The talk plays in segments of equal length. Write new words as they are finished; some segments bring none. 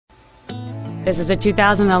This is a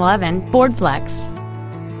 2011 Ford Flex.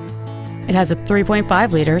 It has a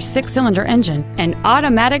 3.5-liter six-cylinder engine, an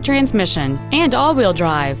automatic transmission, and all-wheel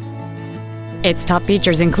drive. Its top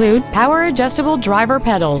features include power-adjustable driver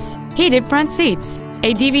pedals, heated front seats,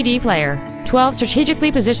 a DVD player, 12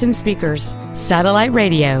 strategically positioned speakers, satellite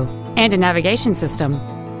radio, and a navigation system.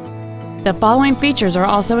 The following features are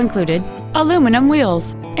also included: aluminum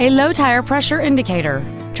wheels, a low tire pressure indicator,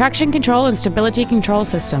 traction control and stability control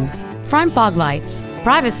systems, front fog lights,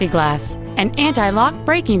 privacy glass, an anti-lock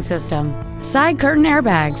braking system, side curtain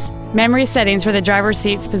airbags, memory settings for the driver's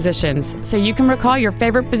seat's positions so you can recall your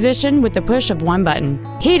favorite position with the push of one button,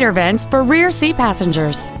 heater vents for rear seat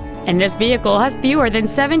passengers, and this vehicle has fewer than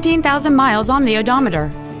 17,000 miles on the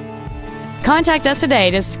odometer. Contact us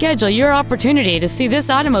today to schedule your opportunity to see this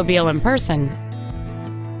automobile in person.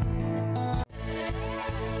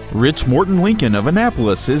 Rich Morton Lincoln of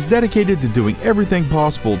Annapolis is dedicated to doing everything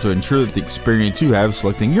possible to ensure that the experience you have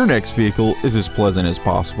selecting your next vehicle is as pleasant as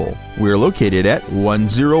possible. We are located at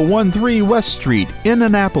 1013 West Street in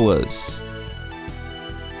Annapolis.